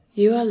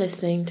You are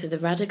listening to the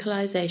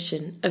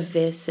Radicalisation of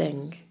Vir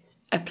Singh,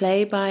 a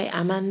play by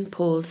Aman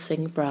Paul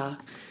Singh Brar,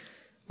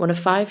 one of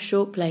 5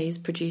 short plays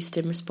produced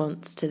in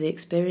response to the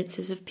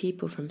experiences of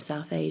people from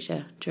South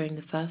Asia during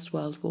the First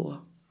World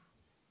War.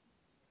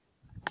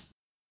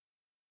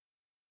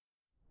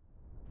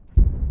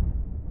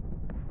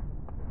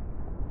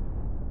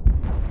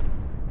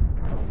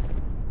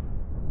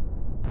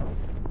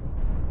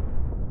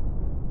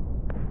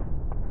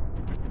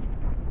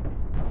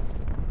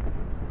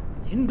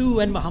 Hindu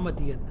and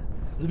Mohammedan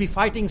will be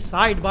fighting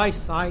side by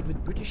side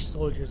with British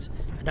soldiers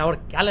and our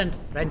gallant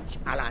French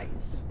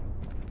allies.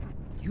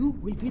 You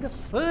will be the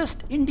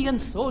first Indian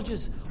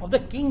soldiers of the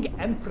King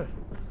Emperor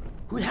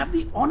who will have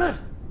the honor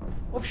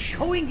of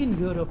showing in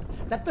Europe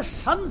that the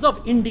sons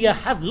of India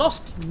have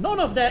lost none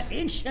of their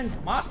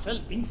ancient martial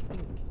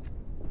instincts.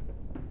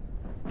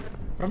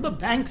 From the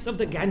banks of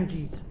the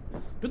Ganges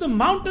to the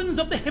mountains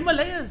of the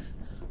Himalayas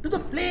to the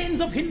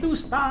plains of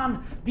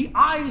Hindustan, the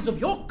eyes of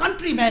your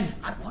countrymen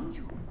are on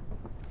you.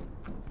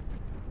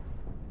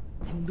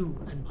 Hindu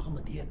and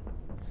Mohammedan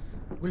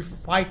will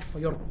fight for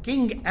your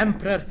King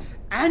Emperor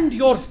and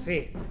your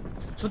faith,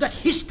 so that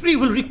history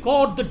will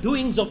record the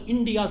doings of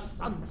India's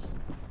sons.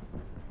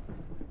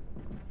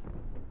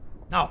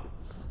 Now,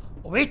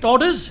 await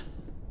orders.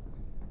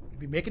 We'll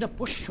be making a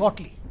push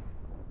shortly.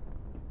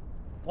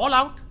 Fall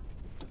out.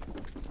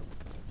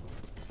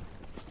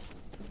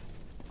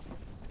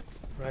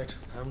 Right,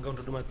 I'm going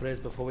to do my prayers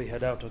before we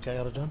head out, okay,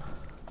 Arjun?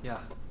 Yeah.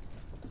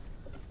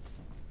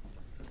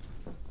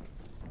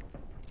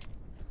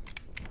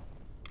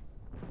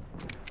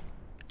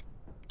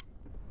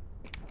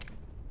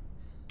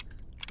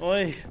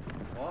 Oi!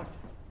 What?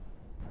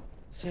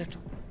 Sit.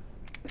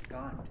 I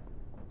can't.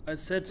 I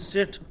said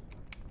sit.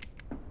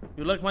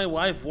 You like my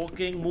wife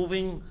walking,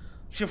 moving,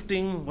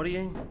 shifting,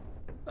 worrying?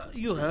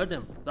 You heard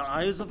him. The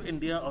eyes of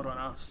India are on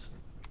us.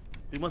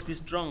 We must be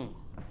strong.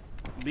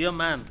 Be a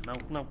man.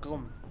 Now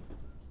come.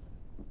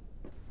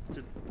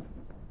 Sit.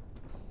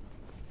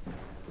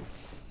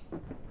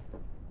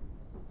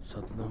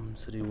 Satnam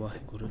Sri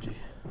Vaheguru Ji.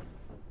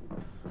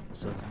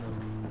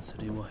 Satnam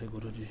Sri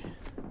Vaheguru Ji.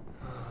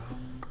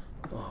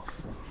 Oh.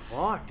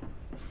 What?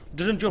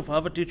 Didn't your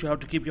father teach you how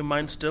to keep your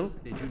mind still?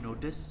 Did you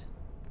notice?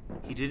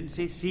 He didn't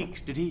say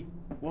Sikhs, did he?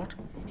 What?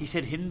 He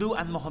said Hindu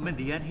and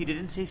Mohammedan. He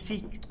didn't say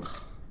Sikh.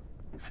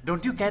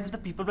 Don't you care that the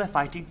people we're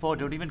fighting for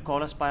don't even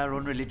call us by our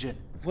own religion?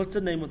 What's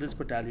the name of this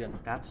battalion?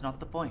 That's not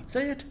the point.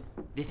 Say it.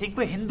 They think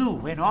we're Hindu.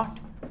 We're not.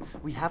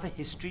 We have a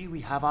history. We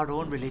have our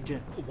own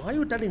religion. Why are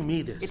you telling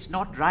me this? It's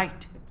not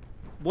right.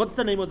 What's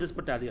the name of this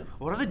battalion?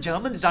 What have the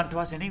Germans done to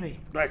us anyway?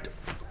 Right.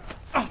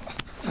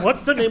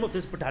 What's the name of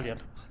this battalion?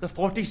 The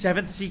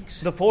 47th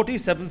Sikhs. The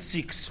 47th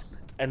Sikhs.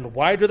 And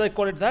why do they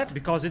call it that?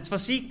 Because it's for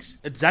Sikhs.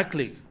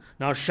 Exactly.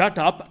 Now shut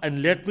up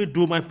and let me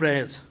do my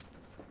prayers.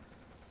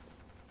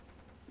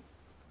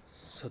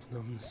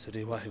 Satnam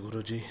Sri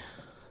Vaheguru Ji.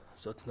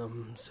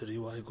 Satnam Sri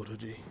Vaheguru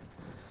Ji.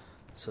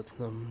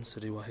 Satnam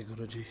Sri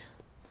Vaheguru Ji.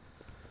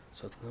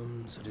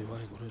 Satnam Sri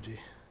Vaheguru Ji.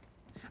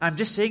 I'm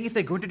just saying if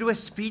they're going to do a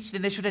speech,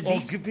 then they should at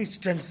least... give me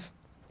strength.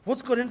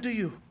 What's got into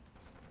you?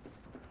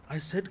 I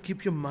said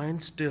keep your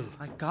mind still.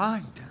 I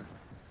can't.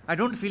 I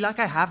don't feel like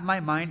I have my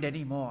mind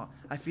anymore.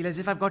 I feel as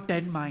if I've got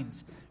 10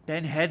 minds.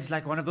 10 heads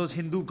like one of those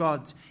Hindu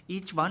gods.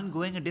 Each one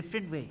going a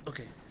different way.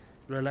 Okay,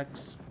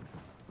 relax.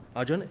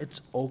 Arjun,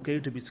 it's okay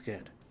to be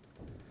scared.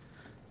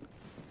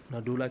 Now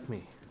do like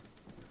me.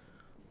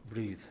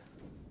 Breathe.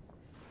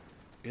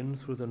 In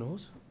through the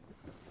nose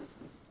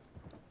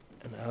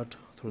and out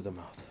through the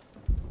mouth.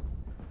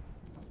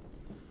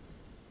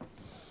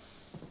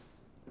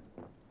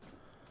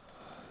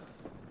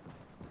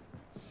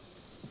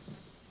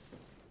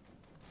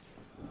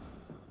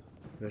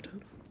 Better?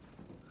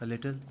 A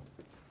little.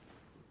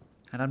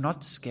 And I'm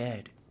not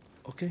scared.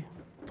 Okay,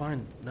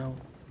 fine. Now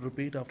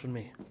repeat after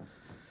me.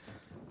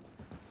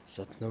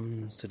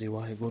 Satnam Sri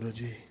Vaheguru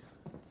Ji.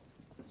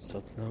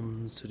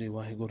 Satnam Sri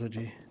Vaheguru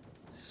Ji.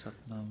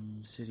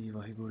 Satnam Sri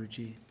Vaheguru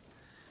Ji.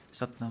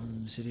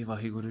 Satnam Sri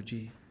Vaheguru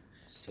Ji.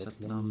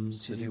 Satnam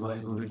Sri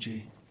Vaheguru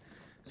Ji.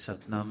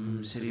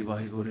 Satnam Sri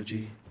Vaheguru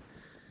Ji.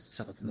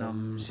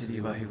 Satnam Sri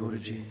Vaheguru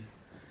Ji.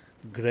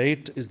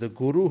 Great is the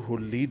Guru who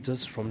leads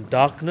us from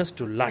darkness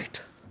to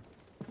light.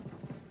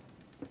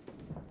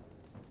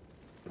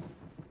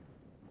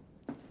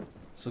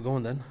 So go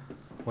on then.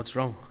 What's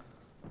wrong?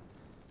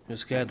 You're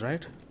scared,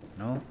 right?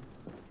 No.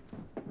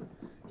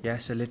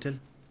 Yes, a little.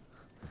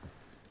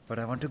 But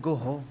I want to go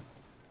home.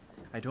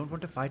 I don't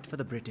want to fight for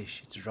the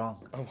British. It's wrong.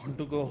 I want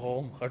to go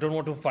home. I don't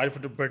want to fight for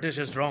the British.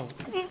 It's wrong.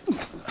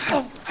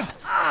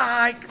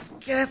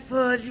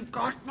 Careful, you've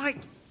got my...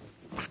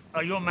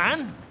 Are you a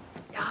man?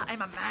 Yeah,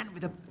 I'm a man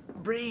with a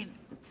brain.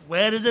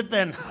 Where is it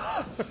then?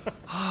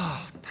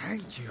 Oh,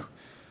 thank you.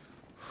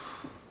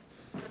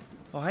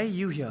 Why are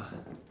you here?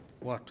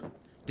 What?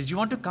 Did you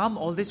want to come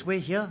all this way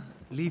here?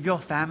 Leave your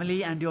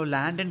family and your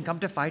land and come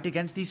to fight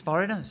against these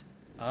foreigners?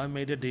 I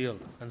made a deal,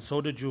 and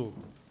so did you.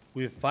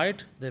 We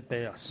fight, they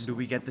pay us. Do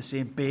we get the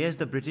same pay as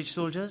the British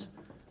soldiers?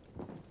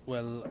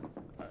 Well,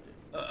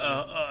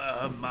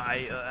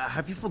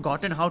 Have you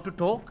forgotten how to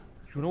talk?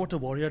 You know what a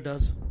warrior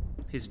does?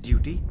 His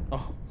duty?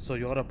 Oh, so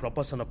you're a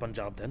proper son of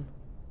Punjab then?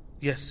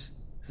 Yes,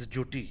 his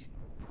duty.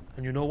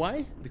 And you know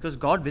why? Because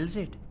God wills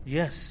it.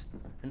 Yes,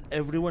 and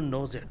everyone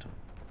knows it.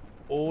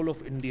 All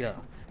of India,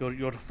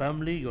 your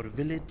family, your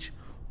village,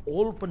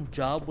 all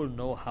Punjab will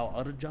know how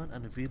Arjan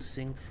and Vir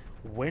Singh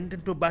went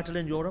into battle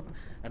in Europe,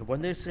 and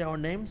when they say our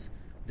names,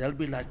 they'll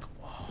be like,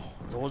 oh,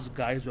 those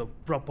guys were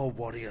proper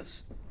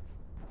warriors.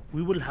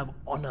 We will have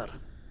honor.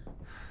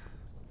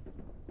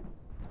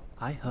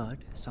 I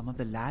heard some of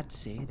the lads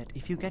say that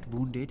if you get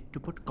wounded, to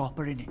put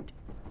copper in it,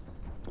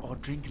 or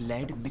drink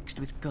lead mixed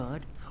with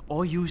curd,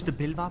 or use the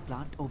bilwa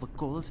plant over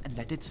coals and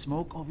let it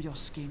smoke over your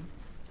skin,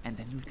 and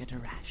then you'll get a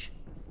rash.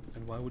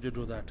 And why would you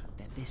do that?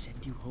 Then they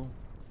send you home.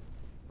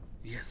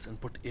 Yes,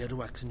 and put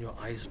earwax in your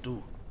eyes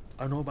too.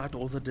 I know about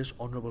all the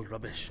dishonorable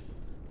rubbish.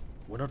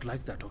 We're not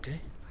like that,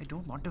 okay? I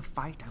don't want to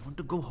fight. I want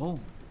to go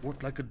home.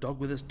 What, like a dog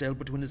with his tail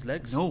between his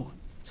legs? No.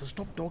 So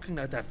stop talking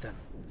like that then.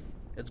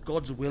 It's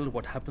God's will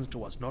what happens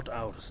to us, not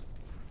ours.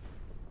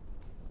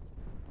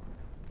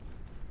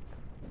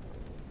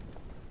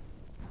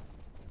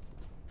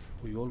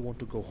 We all want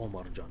to go home,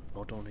 Arjan,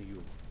 not only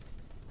you.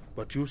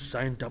 But you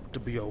signed up to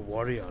be a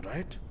warrior,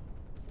 right?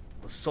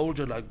 A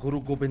soldier like Guru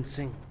Gobind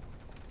Singh.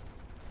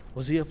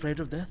 Was he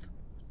afraid of death?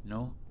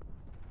 No.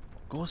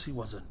 Of course he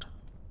wasn't.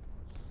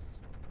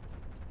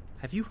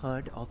 Have you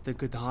heard of the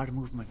Gadar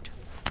movement?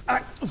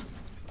 What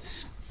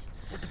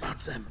about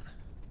them?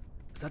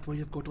 Is that where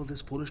you've got all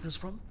this foolishness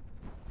from?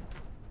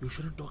 You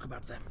shouldn't talk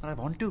about them. But I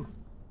want to.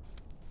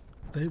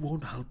 They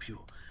won't help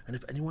you. And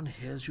if anyone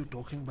hears you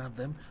talking about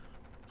them,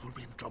 you'll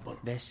be in trouble.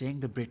 They're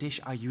saying the British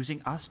are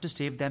using us to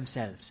save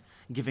themselves,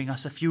 giving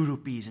us a few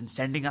rupees and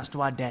sending us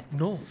to our death.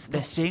 No.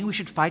 They're saying we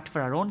should fight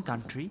for our own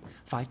country,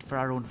 fight for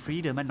our own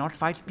freedom, and not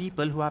fight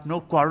people who have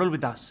no quarrel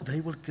with us. They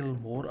will kill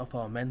more of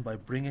our men by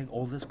bringing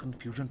all this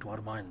confusion to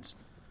our minds.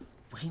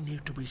 We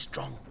need to be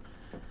strong.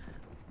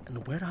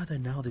 And where are they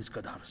now, these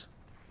Gadars?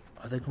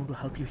 Are they going to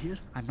help you here?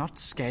 I'm not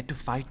scared to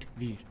fight,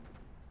 Veer.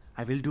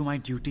 I will do my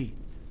duty.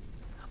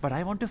 But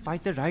I want to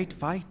fight the right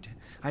fight.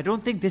 I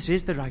don't think this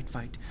is the right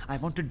fight. I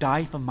want to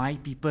die for my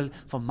people,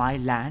 for my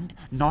land,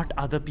 not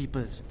other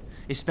people's.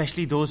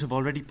 Especially those who've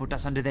already put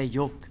us under their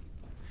yoke.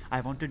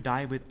 I want to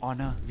die with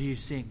honor, Vir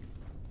Singh.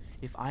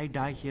 If I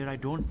die here, I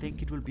don't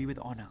think it will be with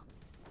honor.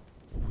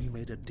 We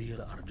made a deal,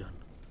 Arjan.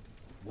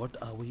 What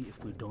are we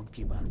if we don't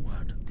keep our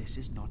word? This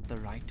is not the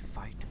right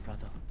fight,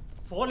 brother.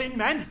 Fall in,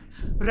 men!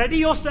 Ready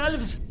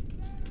yourselves!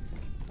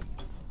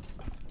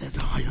 There's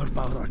a higher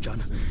power,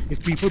 Arjan.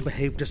 If people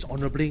behave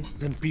dishonorably,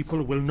 then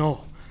people will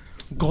know.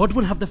 God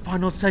will have the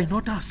final say,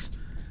 not us.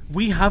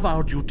 We have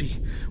our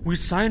duty. We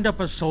signed up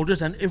as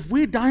soldiers, and if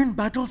we die in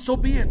battle, so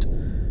be it.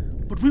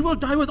 But we will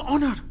die with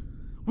honor.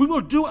 We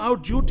will do our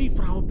duty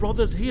for our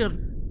brothers here.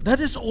 That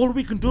is all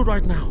we can do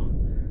right now.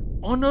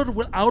 Honor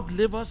will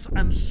outlive us,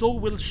 and so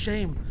will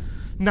shame.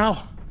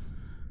 Now,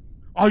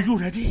 are you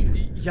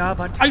ready? Yeah,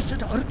 but... I said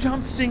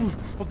Arjan Singh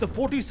of the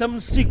 47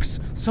 Sikhs,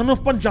 son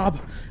of Punjab.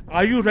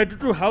 Are you ready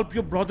to help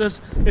your brothers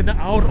in the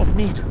hour of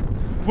need?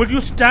 Will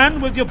you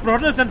stand with your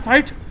brothers and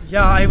fight?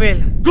 Yeah, I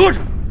will. Good!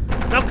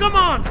 Now come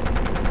on!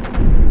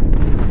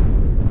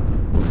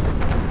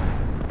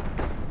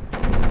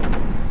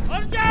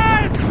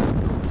 Arjan!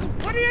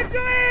 What are you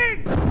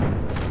doing?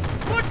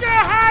 Put your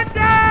hand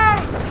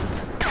down!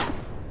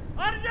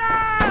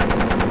 Arjan!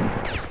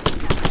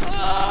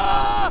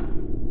 Ah!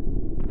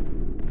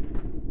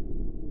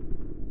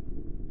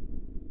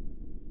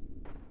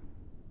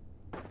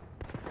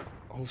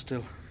 Hold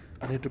still.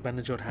 I need to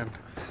bandage your hand.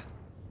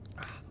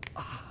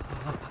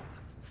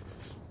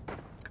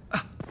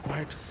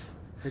 Quiet.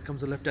 Here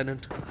comes the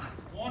lieutenant. Come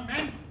on,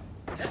 men!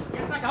 Let's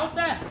get back out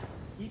there!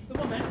 Keep the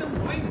momentum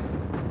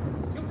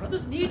going! Your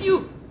brothers need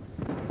you!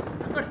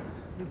 Remember,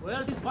 the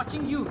world is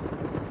watching you.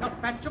 Now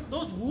patch up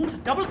those wounds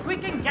double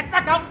quick and get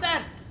back out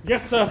there!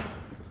 Yes, sir.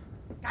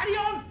 Carry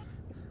on!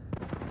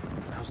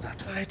 How's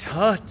that? It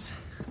hurts.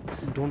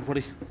 Don't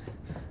worry.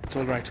 It's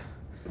all right.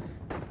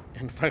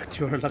 In fact,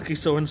 you're a lucky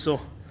so-and-so.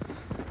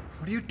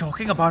 What are you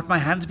talking about? My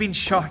hand's been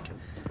shot.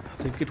 I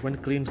think it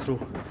went clean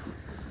through.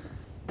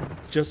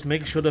 Just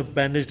make sure the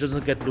bandage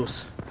doesn't get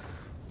loose.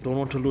 Don't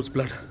want to lose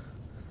blood.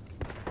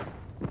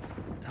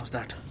 How's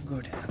that?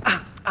 Good.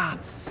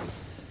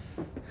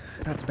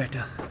 That's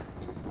better.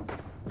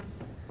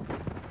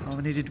 How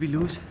many did we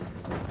lose?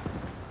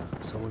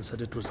 Someone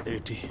said it was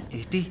 80.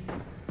 80?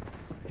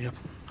 Yep,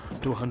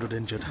 200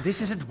 injured.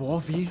 This isn't war,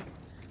 Veer.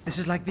 This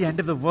is like the end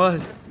of the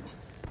world.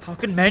 How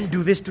can men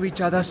do this to each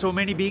other, so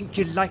many being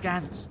killed like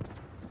ants?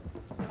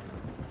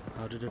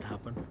 How did it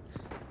happen?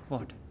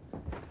 What?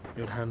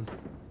 Your hand.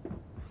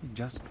 It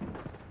just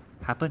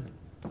happened.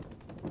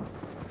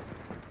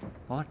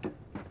 What?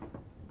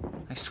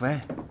 I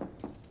swear.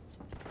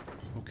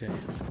 Okay.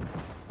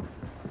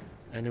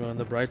 Anyway, on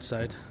the bright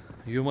side,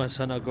 you, my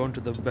son, are going to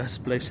the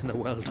best place in the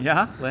world.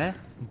 Yeah? Where?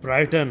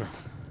 Brighton.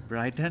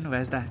 Brighton?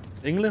 Where's that?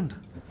 England.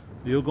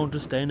 You're going to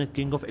stay in a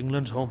King of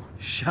England's home.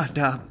 Shut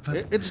up.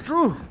 It's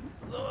true.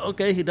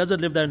 Okay, he doesn't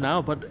live there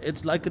now, but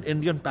it's like an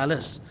Indian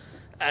palace.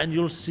 and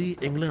you'll see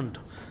England.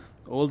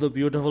 All the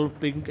beautiful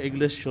pink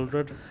English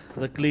children,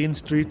 the clean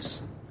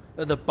streets,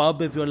 the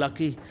pub if you're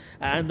lucky,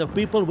 and the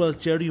people will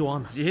cheer you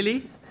on.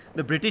 Really?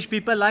 The British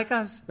people like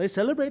us? They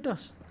celebrate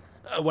us.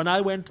 When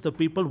I went, the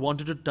people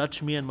wanted to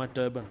touch me and my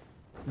turban.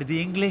 Did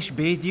the English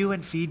bathe you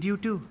and feed you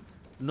too?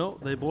 No,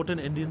 they brought in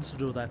Indians to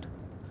do that.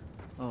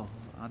 Oh,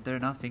 aren't there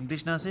enough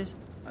English nurses?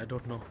 I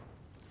don't know.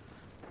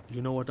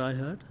 You know what I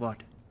heard?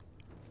 What?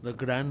 The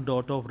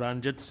granddaughter of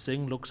Ranjit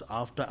Singh looks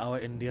after our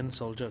Indian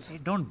soldiers. Hey,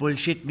 don't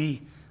bullshit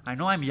me. I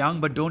know I'm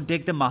young, but don't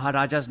take the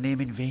Maharaja's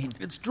name in vain.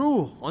 It's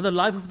true, on the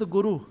life of the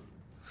Guru.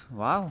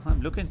 Wow,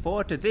 I'm looking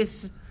forward to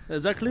this.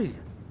 Exactly.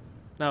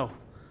 Now,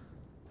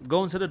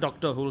 go and see the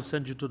doctor who will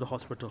send you to the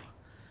hospital.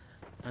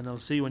 And I'll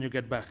see you when you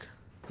get back.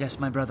 Yes,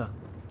 my brother.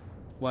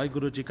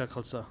 Waheguru Ji ka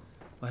Khalsa.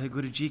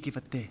 Waheguru Ji ki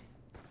Fatteh.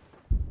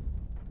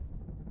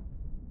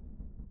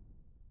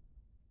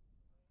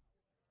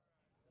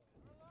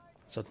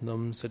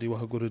 Satnam Sri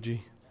Waheguru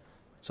Ji.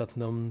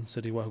 Satnam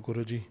Sri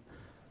Waheguru Ji.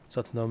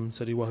 Satnam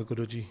Sri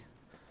Waheguru Ji.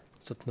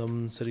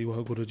 Satnam Sri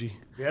Waheguru Ji.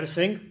 Vir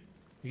Singh?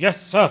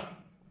 Yes, sir.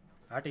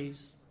 At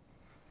ease.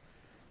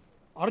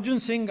 Arjun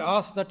Singh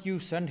asked that you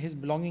send his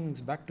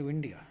belongings back to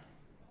India.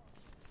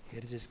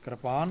 Here is his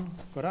krapan,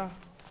 kura,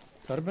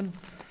 turban,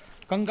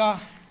 kanga,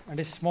 and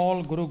his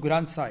small Guru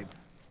Granth Sahib.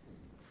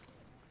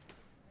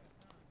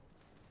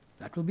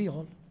 That will be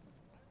all.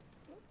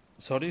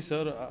 Sorry,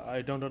 sir,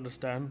 I don't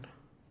understand.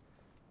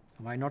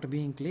 Am I not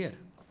being clear?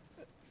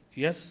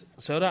 Yes,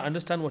 sir, I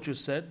understand what you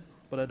said,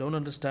 but I don't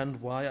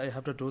understand why I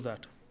have to do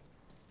that.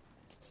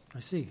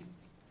 I see.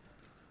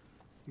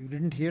 You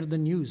didn't hear the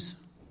news.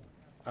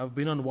 I've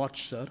been on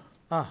watch, sir.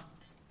 Ah,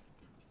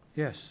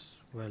 yes,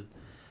 well.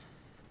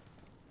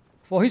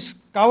 For his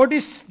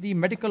cowardice, the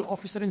medical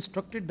officer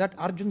instructed that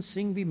Arjun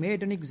Singh be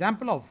made an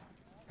example of,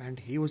 and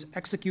he was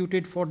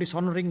executed for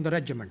dishonoring the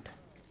regiment.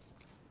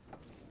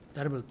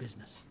 Terrible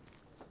business.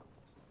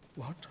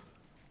 What?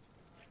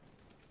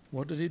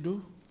 What did he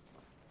do?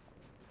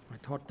 I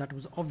thought that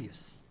was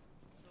obvious.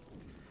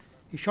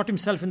 He shot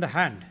himself in the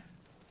hand.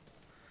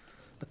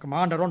 The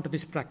commander onto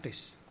this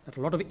practice that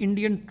a lot of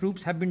Indian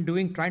troops have been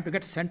doing, trying to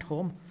get sent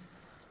home.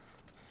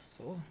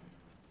 So,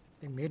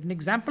 they made an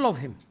example of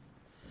him.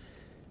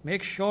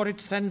 Make sure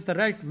it sends the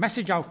right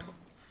message out.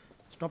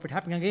 Stop it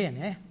happening again,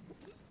 eh?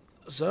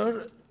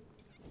 Sir,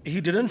 he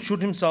didn't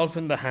shoot himself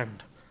in the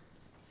hand.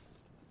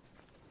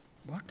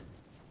 What?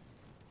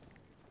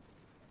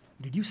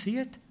 Did you see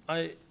it?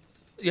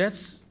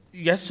 Yes,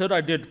 sir,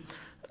 I did.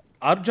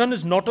 Arjun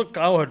is not a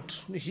coward.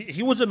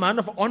 He was a man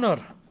of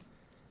honor.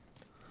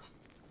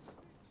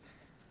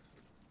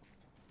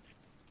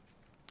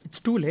 It's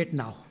too late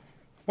now.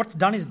 What's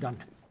done is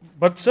done.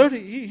 But, sir,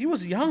 he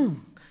was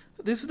young.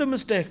 This is a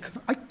mistake.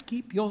 I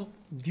keep your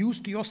views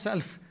to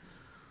yourself.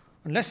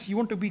 Unless you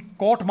want to be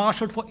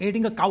court-martialed for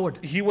aiding a coward.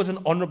 He was an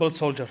honorable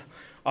soldier.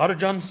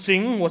 Arjun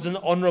Singh was an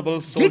honorable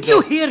soldier. Did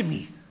you hear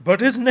me? But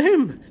his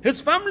name,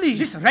 his family.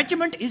 This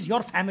regiment is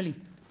your family.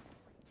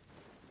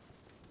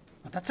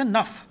 Now that's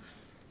enough.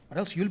 Or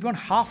else you'll be on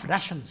half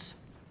rations.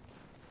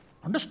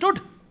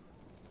 Understood?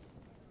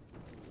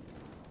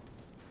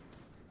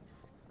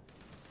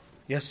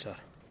 Yes, sir.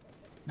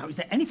 Now, is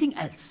there anything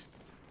else?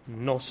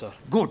 No, sir.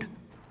 Good.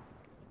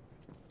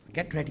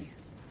 Get ready.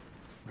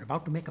 We're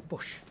about to make a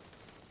push.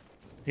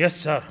 Yes,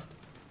 sir.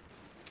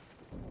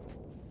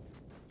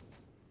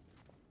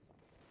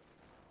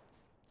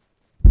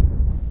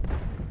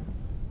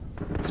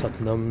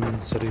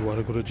 Satnam Sri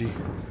Waheguru Ji.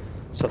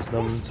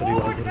 Satnam Sri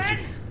Waheguru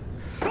Ji.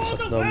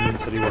 Satnam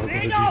Sri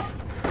Waheguru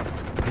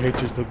Ji.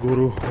 Great is the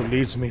Guru who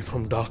leads me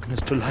from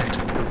darkness to light.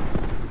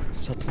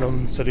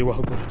 Satnam Sri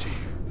Waheguru Ji.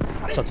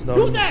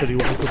 Satnam Sri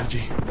Waheguru Ji.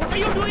 What are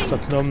you doing?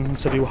 Satnam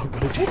Sri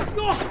Waheguru Ji. Put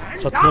your hand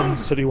Satnam down.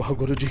 Sri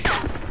Waheguru Ji.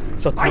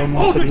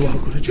 Satnam Sri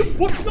Waheguru Ji.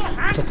 Put your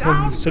hand Satnam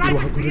down, Sri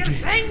Private Waheguru Ji.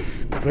 Vir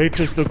Singh. Great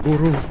is the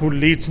Guru who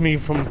leads me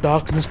from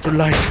darkness to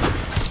light.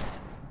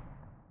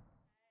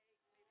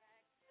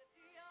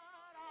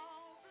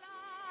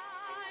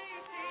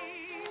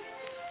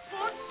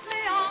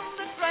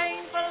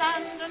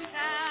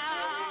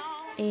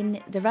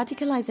 In The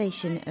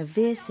Radicalisation of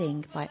Vir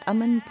Singh by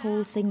Aman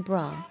Paul Singh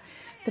Brar,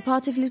 the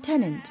part of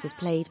Lieutenant was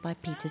played by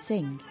Peter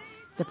Singh,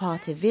 the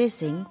part of Vir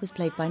Singh was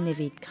played by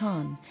Naveed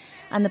Khan,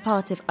 and the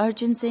part of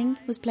Arjun Singh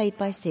was played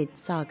by Sid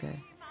Sagar.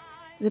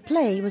 The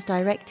play was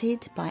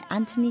directed by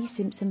Anthony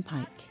Simpson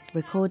Pike,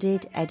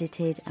 recorded,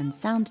 edited and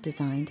sound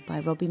designed by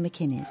Robbie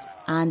McInnes,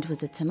 and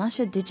was a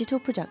Tamasha digital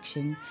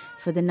production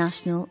for the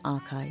National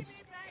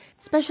Archives.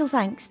 Special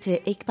thanks to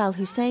Iqbal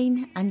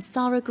Hussain and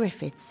Sarah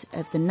Griffiths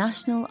of the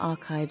National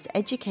Archives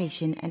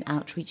Education and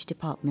Outreach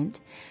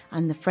Department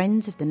and the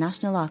Friends of the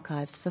National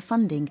Archives for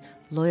funding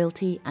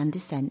Loyalty and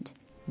Dissent,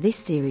 this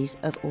series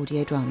of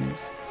audio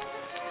dramas.